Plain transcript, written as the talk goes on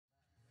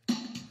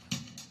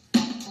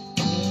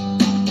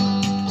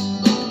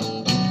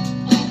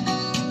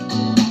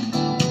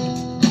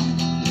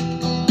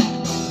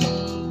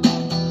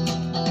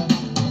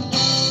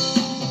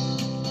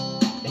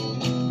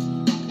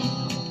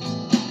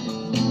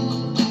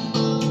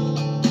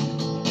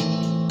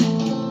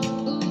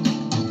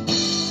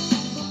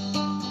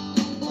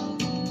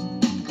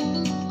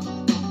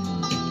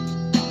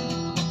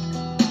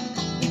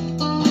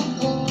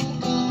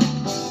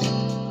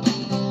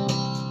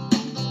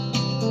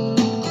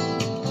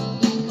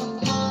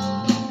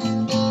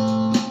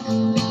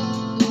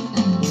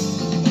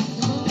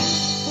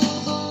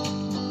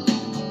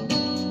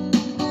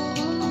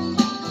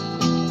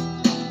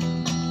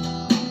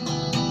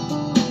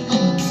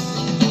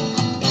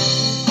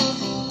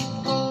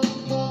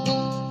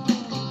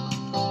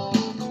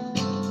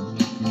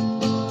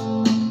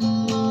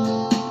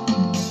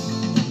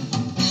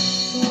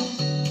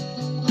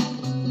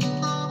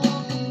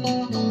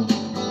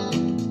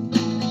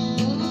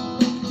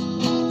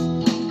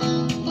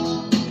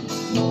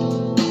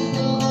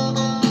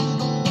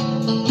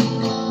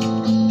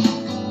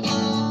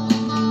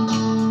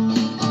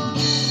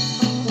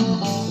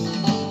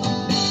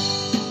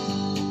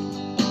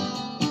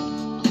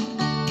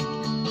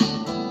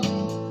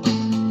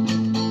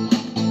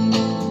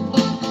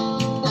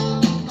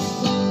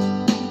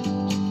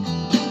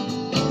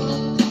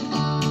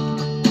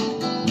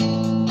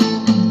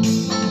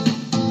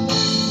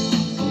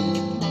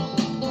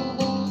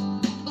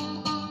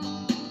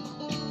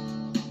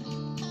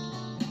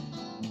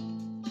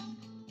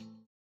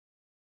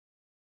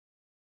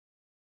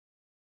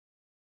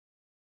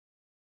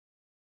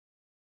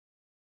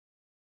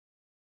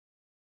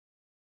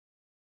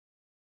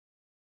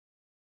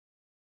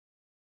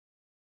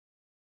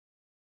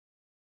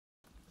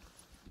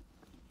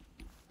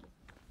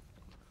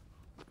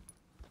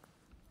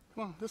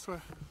Come on, this way.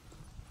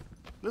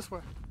 This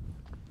way.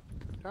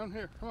 Down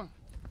here, come on.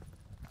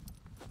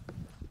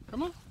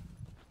 Come on.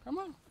 Come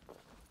on.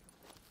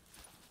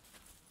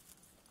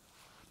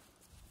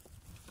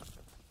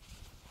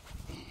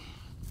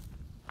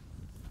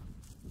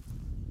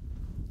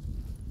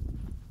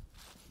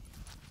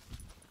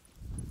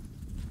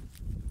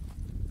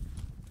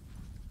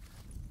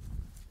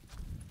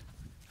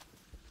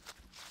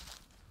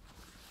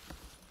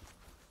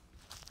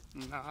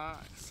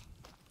 Nice.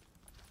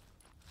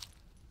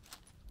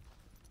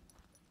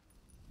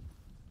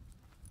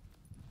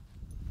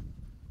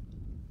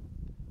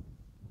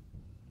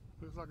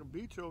 Looks like a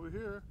beach over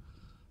here.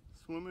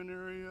 Swimming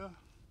area.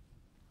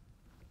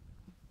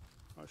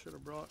 I should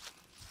have brought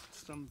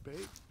some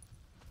bait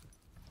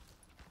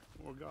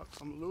or got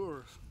some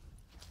lures,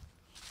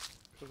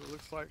 because it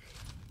looks like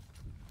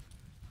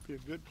it'd be a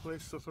good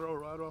place to throw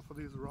right off of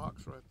these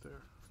rocks right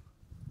there.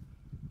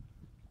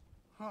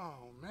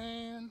 Oh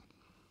man.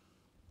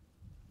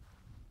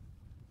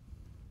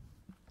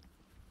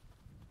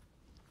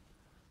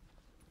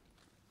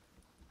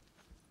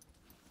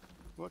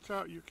 Watch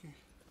out, Yuki.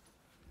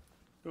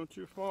 Don't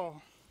you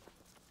fall.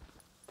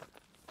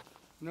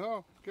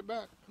 No, get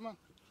back. Come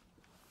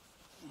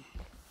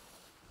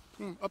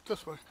on. Up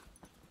this way.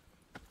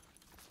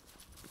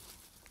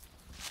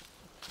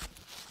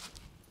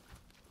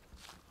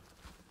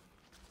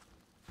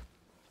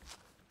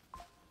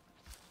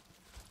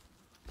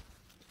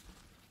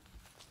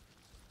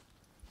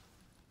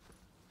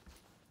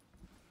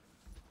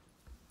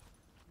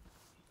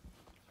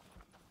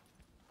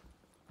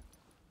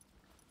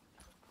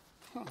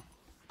 Huh.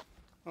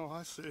 Oh,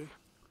 I see.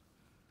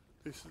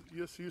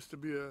 This used to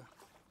be a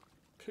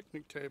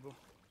picnic table,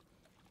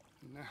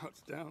 and now it's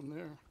down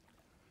there.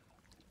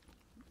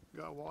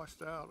 Got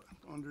washed out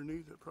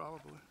underneath it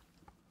probably.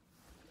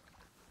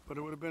 But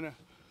it would have been a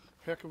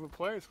heck of a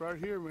place right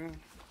here, man.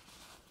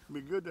 It'd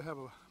be good to have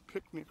a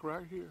picnic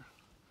right here.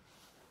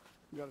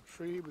 You got a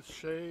tree with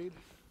shade.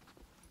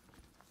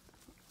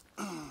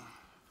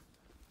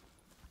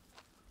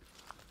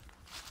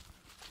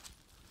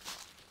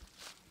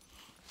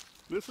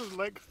 This is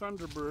Lake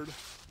Thunderbird.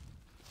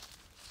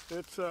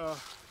 It's,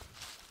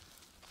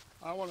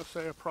 I want to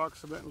say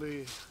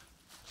approximately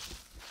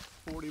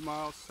 40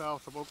 miles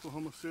south of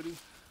Oklahoma City.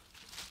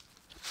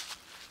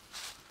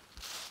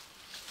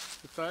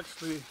 It's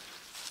actually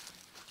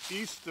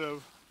east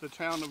of the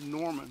town of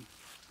Norman.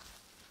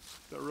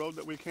 The road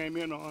that we came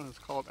in on is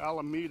called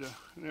Alameda,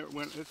 and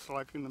it's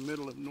like in the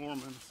middle of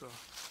Norman, so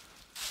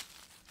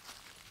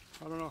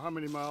I don't know how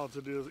many miles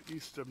it is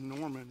east of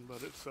Norman,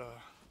 but it's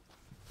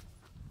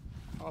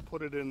I'll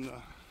put it in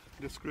the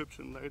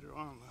description later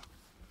on.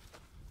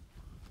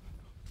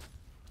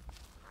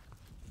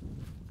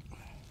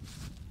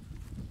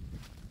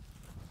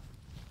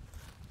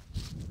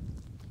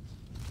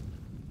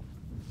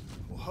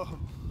 Whoa.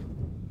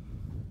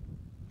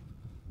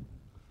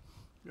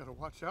 You gotta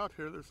watch out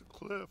here, there's the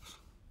cliffs.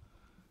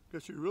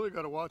 Guess you really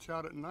gotta watch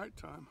out at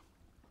nighttime.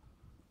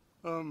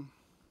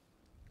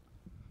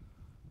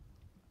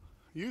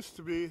 Used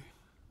to be,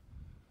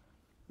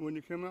 when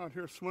you come out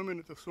here swimming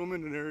at the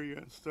swimming area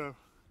and stuff,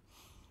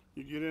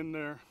 you get in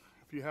there,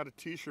 if you had a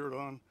t-shirt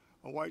on,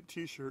 a white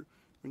t-shirt,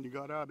 when you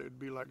got out it'd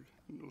be like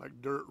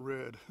dirt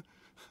red.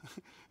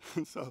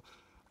 And so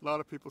a lot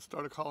of people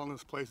started calling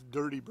this place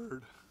Dirty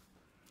Bird.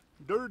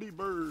 Dirty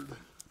Bird.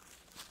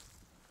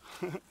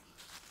 Let's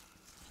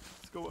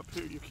go up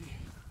here, Yuki.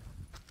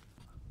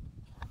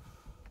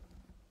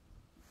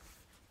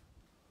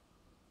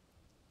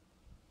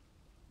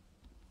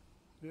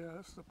 Yeah,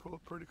 this is a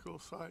pretty cool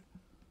site.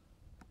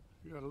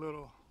 You got a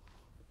little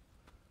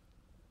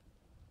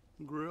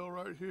grill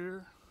right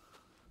here.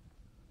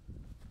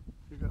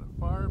 You got a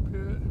fire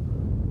pit.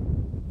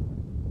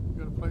 You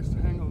got a place to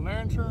hang a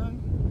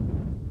lantern.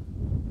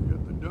 You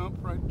got the dump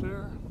right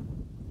there.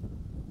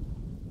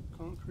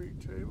 Concrete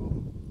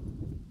table.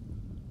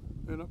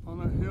 And up on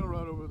that hill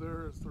right over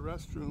there is the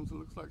restrooms. It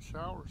looks like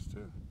showers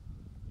too.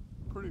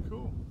 Pretty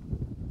cool.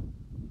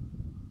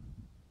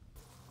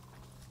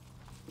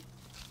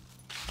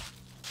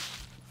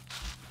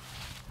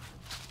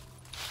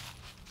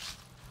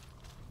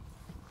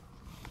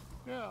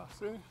 Yeah,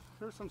 see,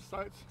 here's some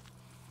sites,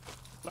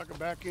 like a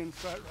back end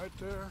site right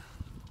there.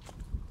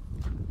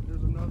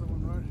 Here's another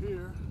one right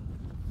here.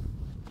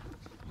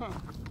 Huh.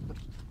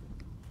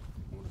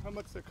 I wonder how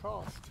much they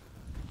cost.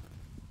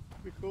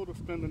 It'd be cool to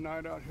spend the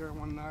night out here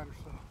one night or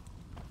so.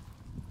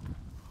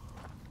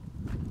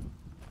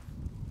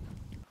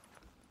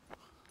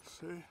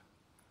 See?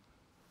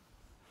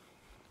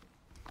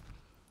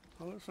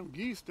 Oh, there's some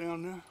geese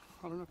down there.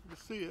 I don't know if you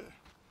can see it.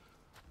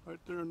 Right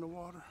there in the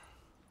water.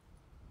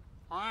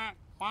 Quack,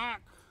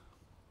 quack.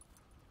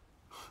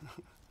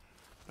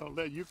 I'll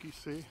let Yuki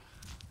see.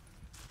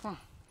 Come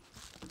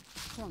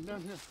on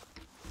down here.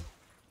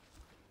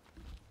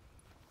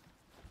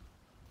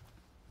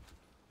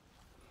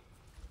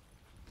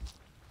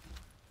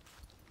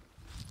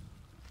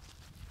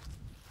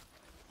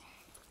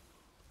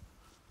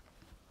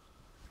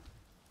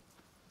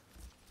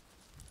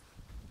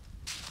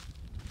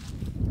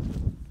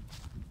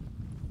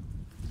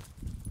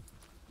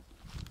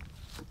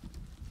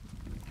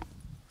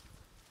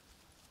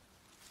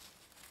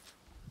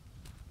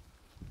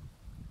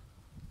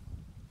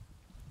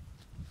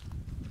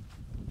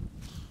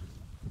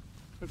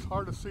 It's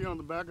hard to see on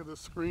the back of the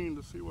screen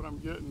to see what I'm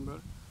getting, but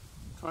I'm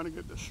trying to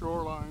get the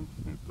shoreline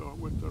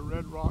with the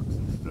red rocks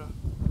and stuff.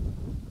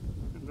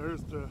 And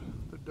there's the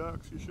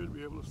ducks. You should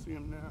be able to see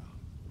them now.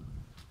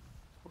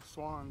 Or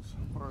swans,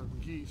 or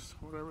geese,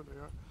 whatever they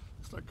are.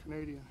 It's like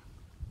Canadian.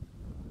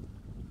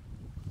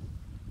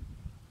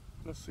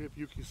 Let's see if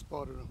Yuki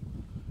spotted them.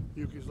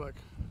 Yuki's like,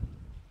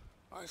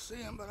 I see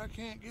him, but I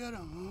can't get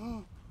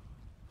him.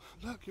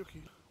 Oh. Look,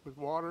 Yuki. With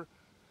water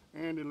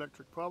and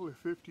electric, probably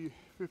 50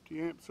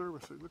 amp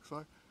service, it looks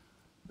like.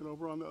 And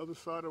over on the other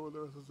side over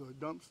there is a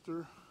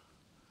dumpster.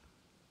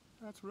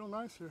 That's real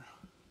nice here.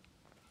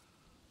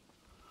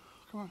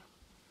 Come on.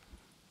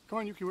 Come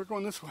on, Yuki, we're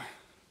going this way.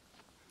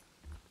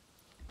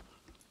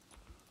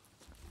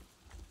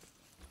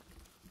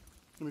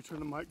 Let me turn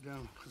the mic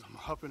down because I'm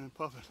huffing and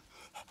puffing.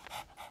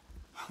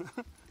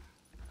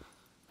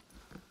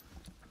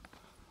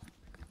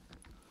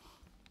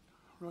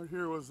 Right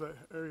here was the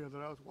area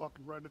that I was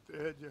walking right at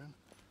the edge in.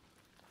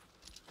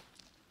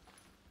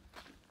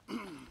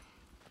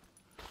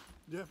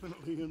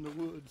 Definitely in the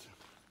woods.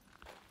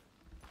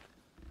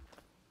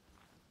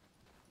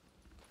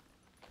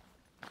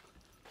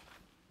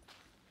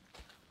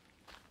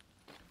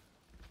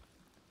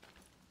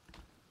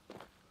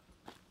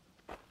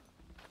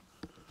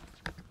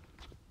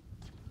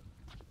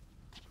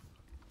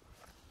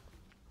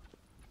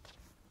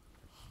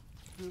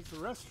 Here's the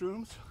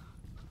restrooms.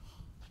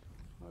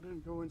 I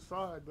didn't go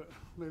inside, but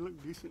they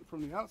look decent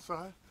from the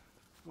outside.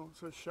 Well, it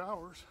says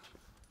showers.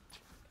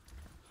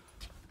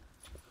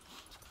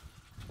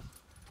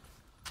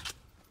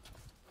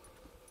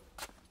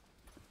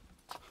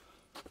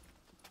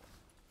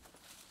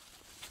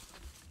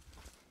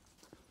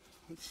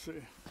 Let's see.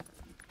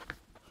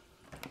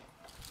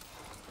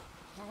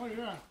 Oh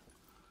yeah,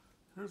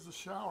 here's the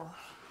shower.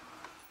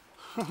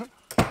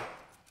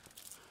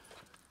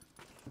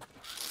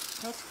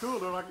 That's cool,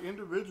 they're like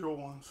individual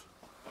ones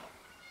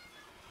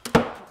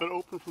that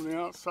open from the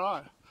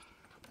outside.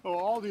 Oh,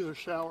 all these are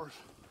showers.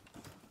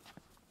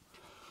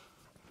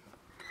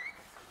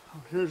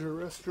 Oh, here's your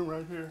restroom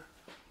right here.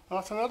 Oh,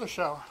 that's another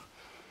shower.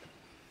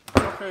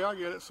 Okay, I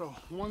get it. So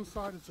one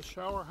side is the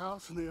shower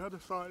house and the other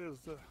side is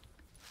the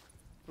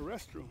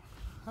restroom.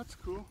 That's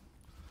cool.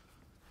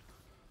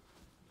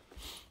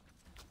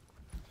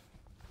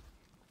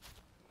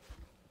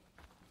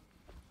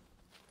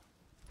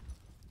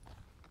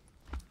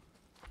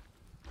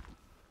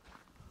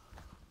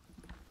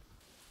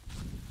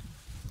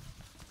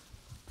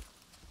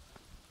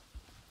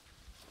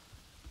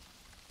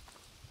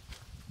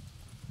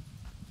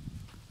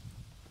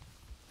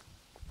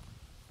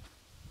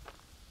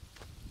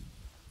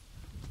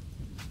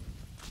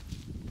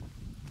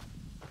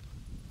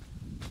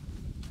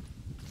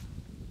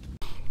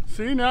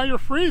 See, now you're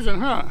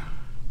freezing, huh?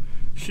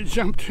 She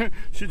jumped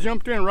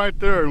in right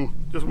there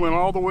and just went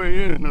all the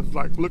way in. It's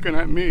like looking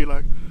at me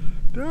like,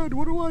 Dad,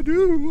 what do I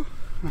do?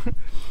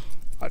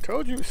 I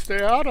told you to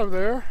stay out of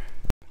there.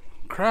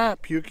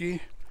 Crap,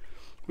 Yuki.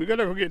 We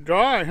gotta go get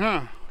dry,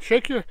 huh?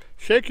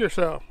 Shake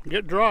yourself,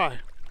 get dry.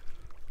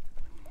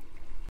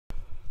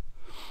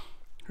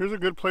 Here's a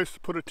good place to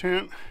put a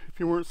tent if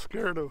you weren't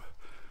scared of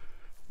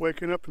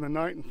waking up in the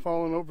night and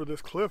falling over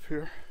this cliff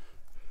here.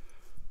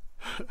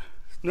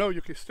 No,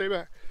 Yuki, stay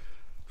back.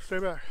 Stay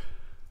back.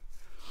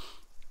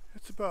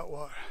 It's about,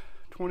 what,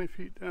 20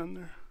 feet down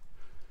there?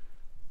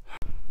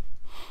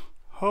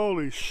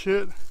 Holy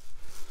shit.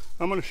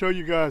 I'm going to show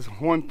you guys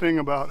one thing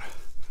about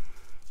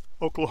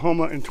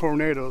Oklahoma and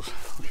tornadoes,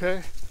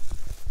 okay?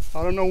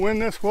 I don't know when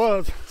this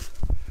was,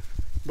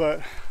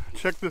 but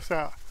check this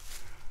out.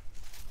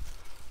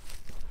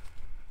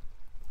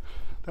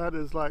 That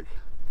is like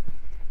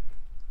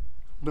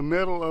the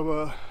middle of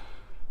a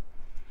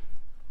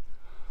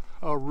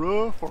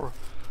roof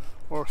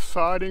or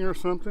siding or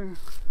something,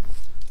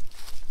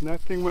 and that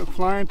thing went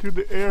flying through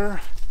the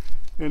air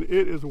and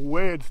it is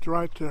wedged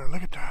right there.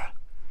 Look at that.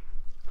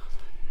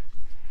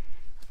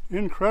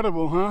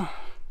 Incredible, huh?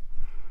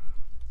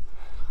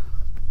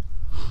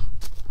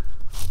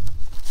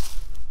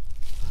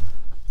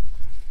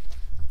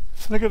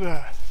 Look at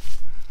that.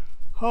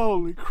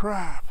 Holy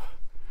crap.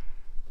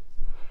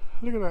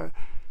 Look at that.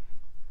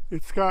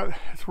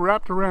 It's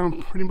wrapped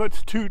around pretty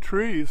much 2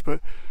 trees, but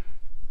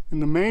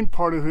and the main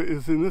part of it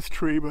is in this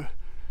tree, but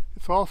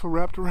it's also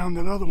wrapped around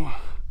that other one.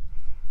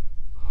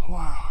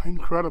 Wow,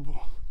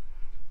 incredible.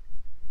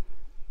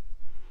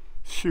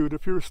 Shoot,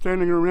 if you were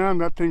standing around,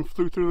 that thing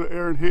flew through the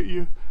air and hit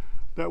you,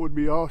 that would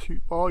be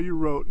all you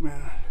wrote,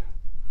 man.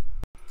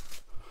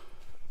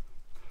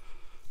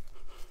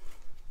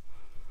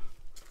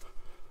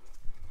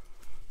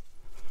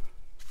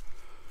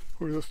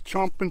 We're just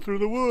chomping through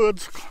the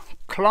woods,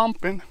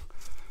 clomping.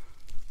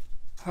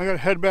 I gotta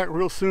head back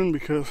real soon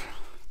because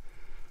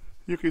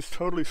Yuki's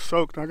totally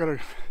soaked. I gotta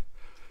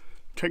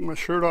take my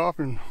shirt off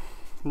and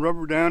rub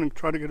her down and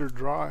try to get her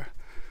dry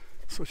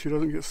so she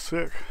doesn't get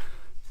sick.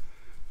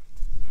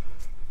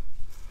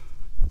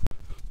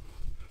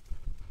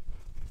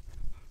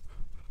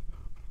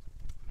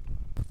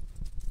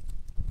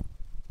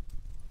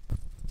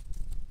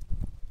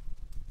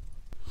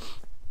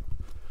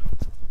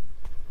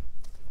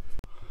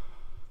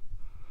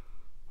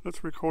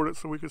 Let's record it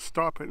so we could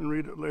stop it and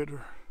read it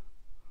later.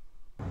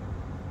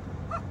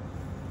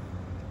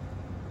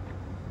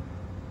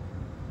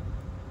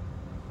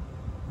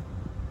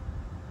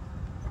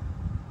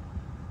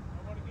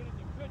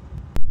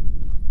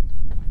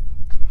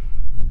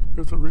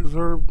 Here's a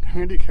reserved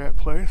handicap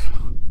place.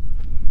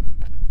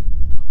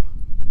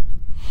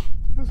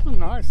 This is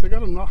nice. They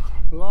got a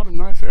lot of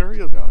nice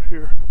areas out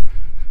here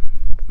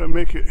that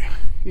make it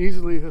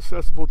easily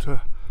accessible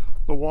to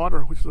the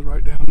water, which is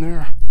right down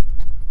there.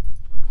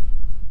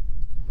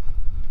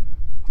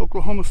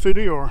 Oklahoma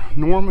City or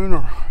Norman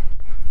or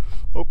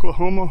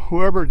Oklahoma,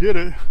 whoever did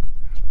it,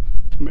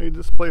 made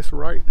this place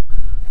right.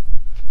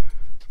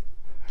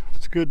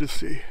 It's good to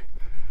see.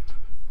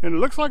 And it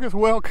looks like it's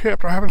well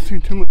kept. I haven't seen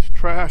too much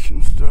trash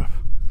and stuff.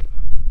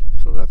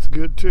 So that's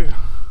good too.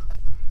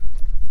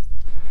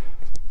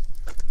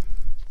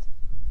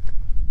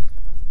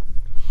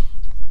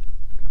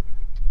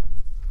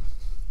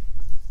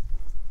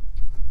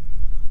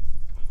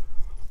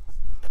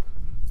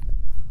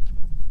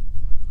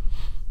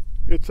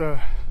 It's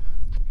a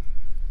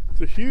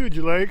huge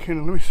lake,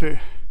 and let me see.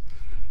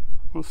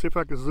 Let's see if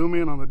I can zoom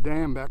in on the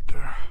dam back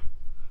there.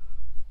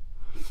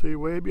 See,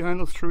 way behind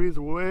those trees,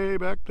 way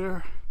back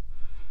there,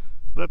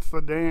 that's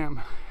the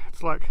dam.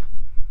 It's like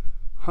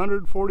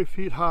 140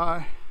 feet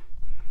high,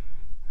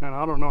 and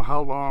I don't know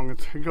how long.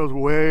 It goes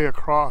way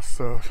across,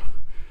 so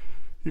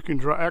you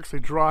can actually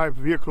drive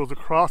vehicles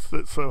across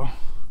it, so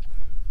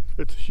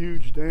it's a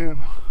huge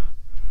dam.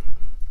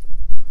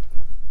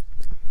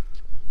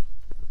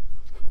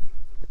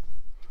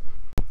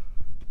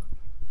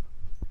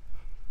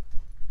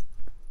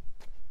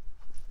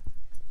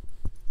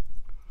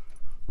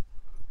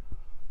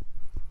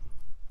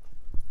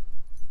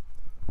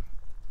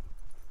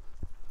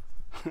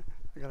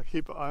 I gotta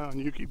keep an eye on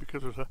Yuki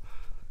because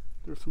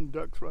there's some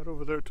ducks right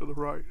over there to the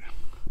right.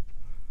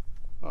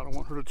 I don't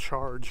want her to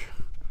charge.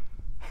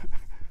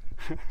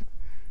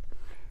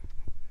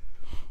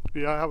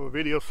 Yeah, I have a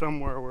video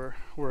somewhere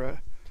where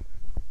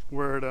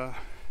at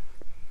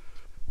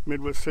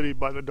Midwest City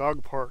by the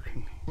dog park,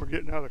 and we're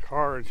getting out of the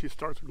car and she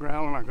starts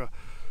growling. I go,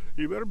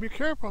 "You better be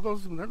careful,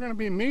 they're gonna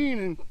be mean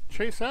and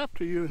chase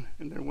after you."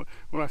 And then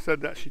when I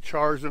said that, she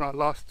charged and I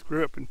lost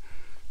grip, and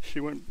she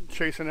went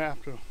chasing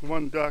after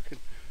one duck and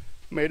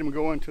made him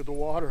go into the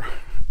water.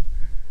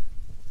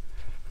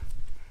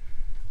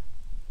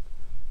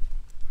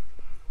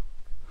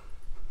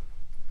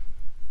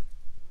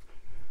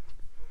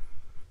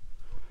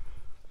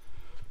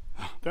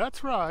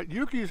 That's right,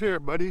 Yuki's here,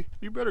 buddy.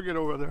 You better get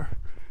over there.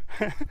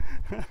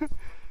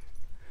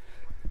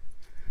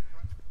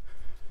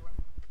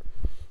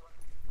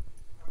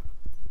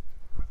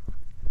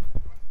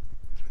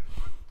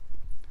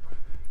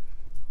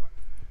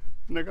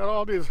 And they got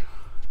all these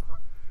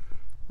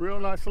real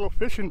nice little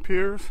fishing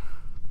piers,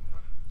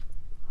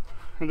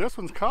 and this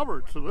one's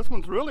covered, so this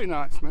one's really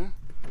nice, man.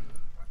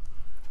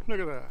 Look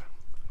at that.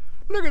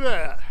 Look at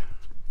that.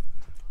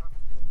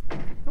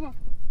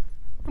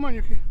 Come on,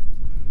 Yuki.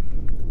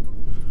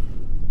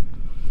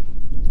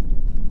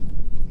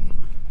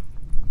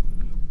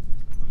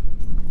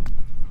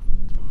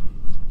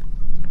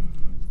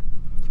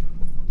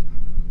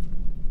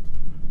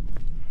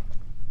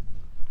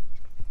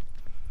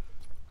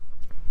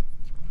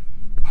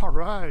 All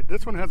right,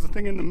 this one has a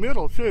thing in the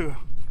middle too.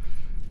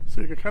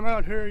 So you can come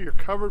out here, you're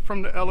covered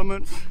from the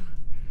elements,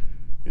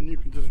 and you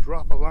can just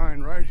drop a line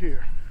right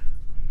here.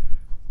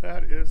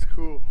 That is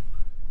cool.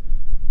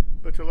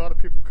 Bet you a lot of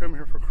people come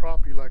here for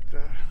crappie like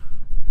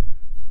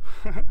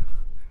that.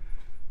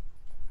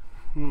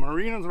 The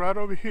marina's right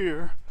over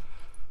here.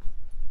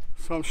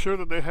 So I'm sure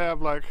that they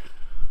have like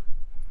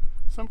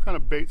some kind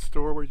of bait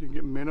store where you can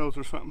get minnows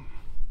or something.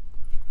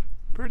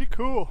 Pretty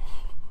cool.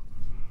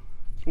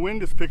 The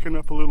wind is picking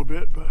up a little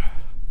bit, but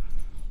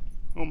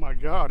oh my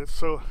God, it's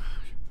so,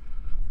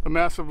 the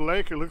massive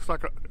lake, it looks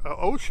like an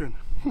ocean.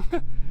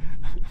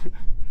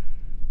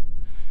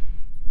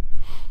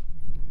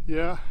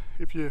 Yeah,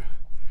 if you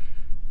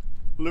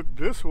look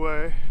this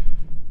way,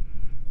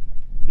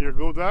 you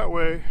go that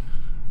way,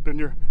 then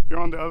you're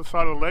on the other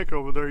side of the lake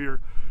over there.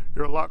 You're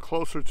a lot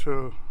closer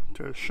to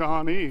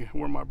Shawnee,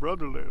 where my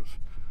brother lives.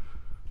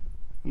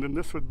 And then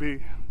this would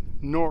be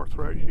north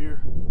right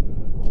here.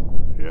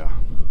 Yeah.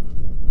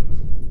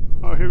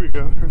 Oh, here we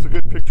go. Here's a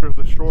good picture of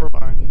the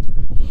shoreline.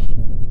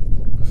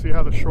 See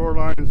how the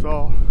shoreline is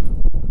all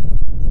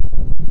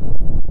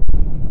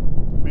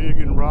big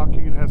and rocky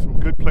and has some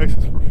good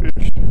places for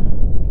fish.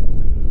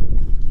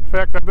 In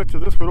fact, I bet you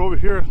this one over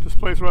here, this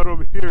place right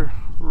over here,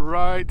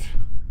 right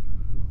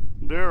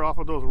there off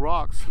of those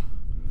rocks,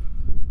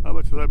 I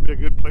bet you that'd be a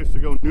good place to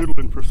go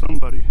noodling for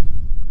somebody.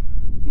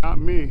 Not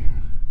me.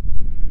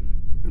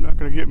 You're not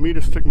going to get me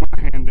to stick my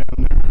hand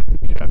down there.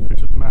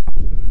 Catfish's mouth.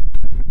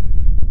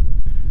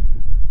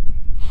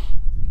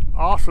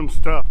 Awesome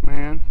stuff,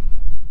 man.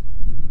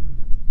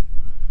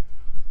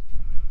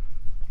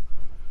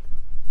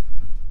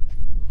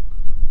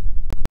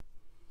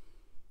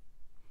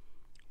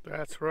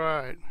 That's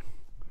right.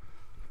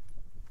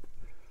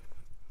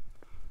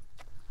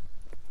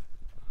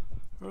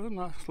 There's a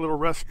nice little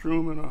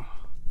restroom and a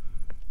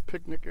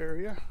picnic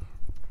area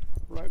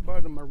right by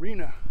the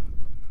marina.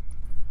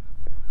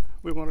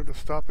 We wanted to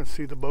stop and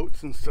see the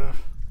boats and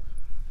stuff,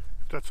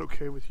 if that's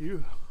okay with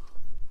you.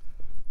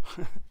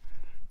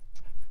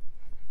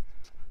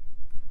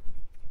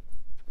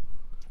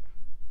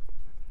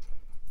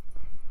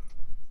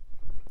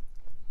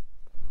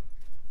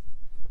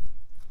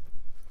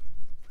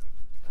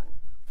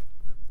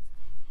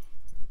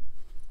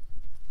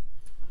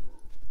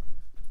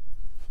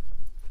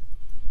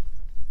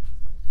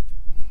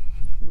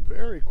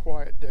 Very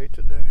quiet day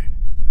today.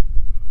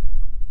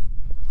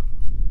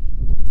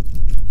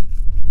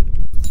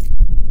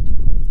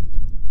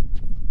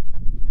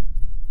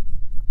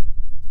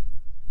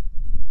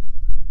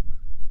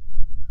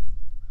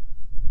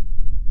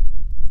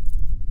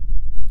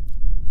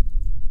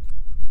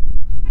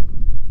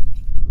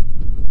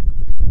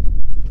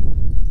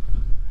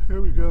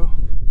 Here we go.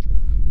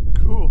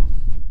 Cool.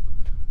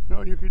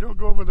 No, Yuki, don't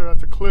go over there at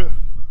the cliff.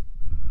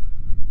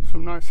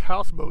 Some nice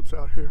houseboats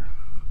out here.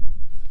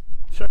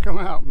 Check them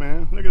out,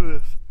 man. Look at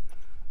this.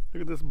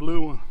 Look at this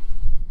blue one.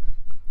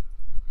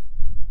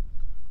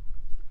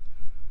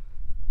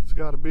 It's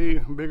got to be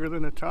bigger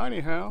than a tiny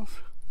house.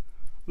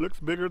 Looks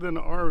bigger than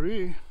an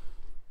RV.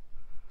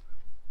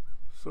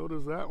 So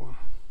does that one.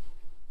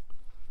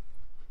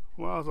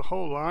 Wow, there's a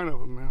whole line of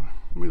them, man.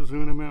 Let me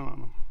zoom them in on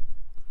them.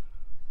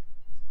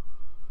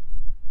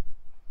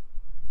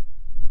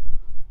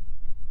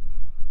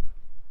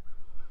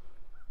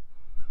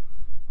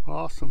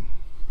 Awesome.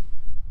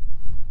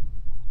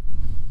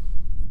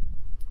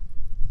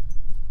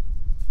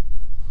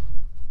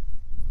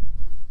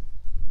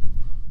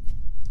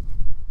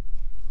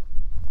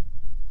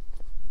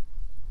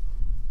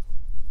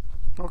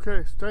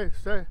 Okay,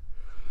 stay.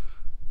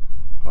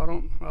 I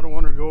don't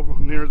want to go over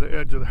near the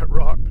edge of that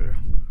rock there.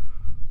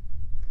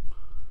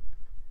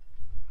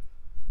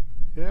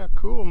 Yeah,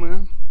 cool,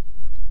 man.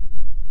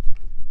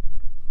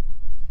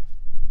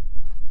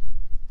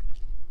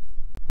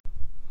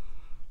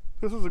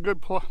 This is a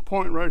good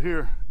point right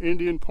here,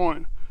 Indian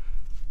Point.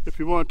 If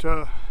you want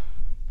to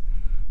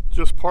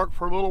just park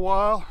for a little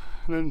while,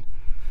 and then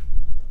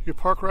you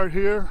park right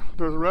here.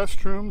 There's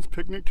restrooms,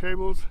 picnic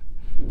tables,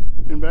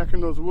 and back in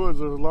those woods,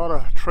 there's a lot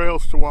of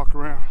trails to walk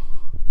around.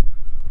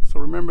 So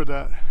remember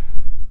that.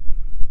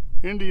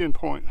 Indian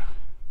Point,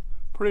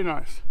 pretty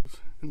nice,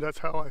 and that's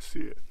how I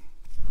see it.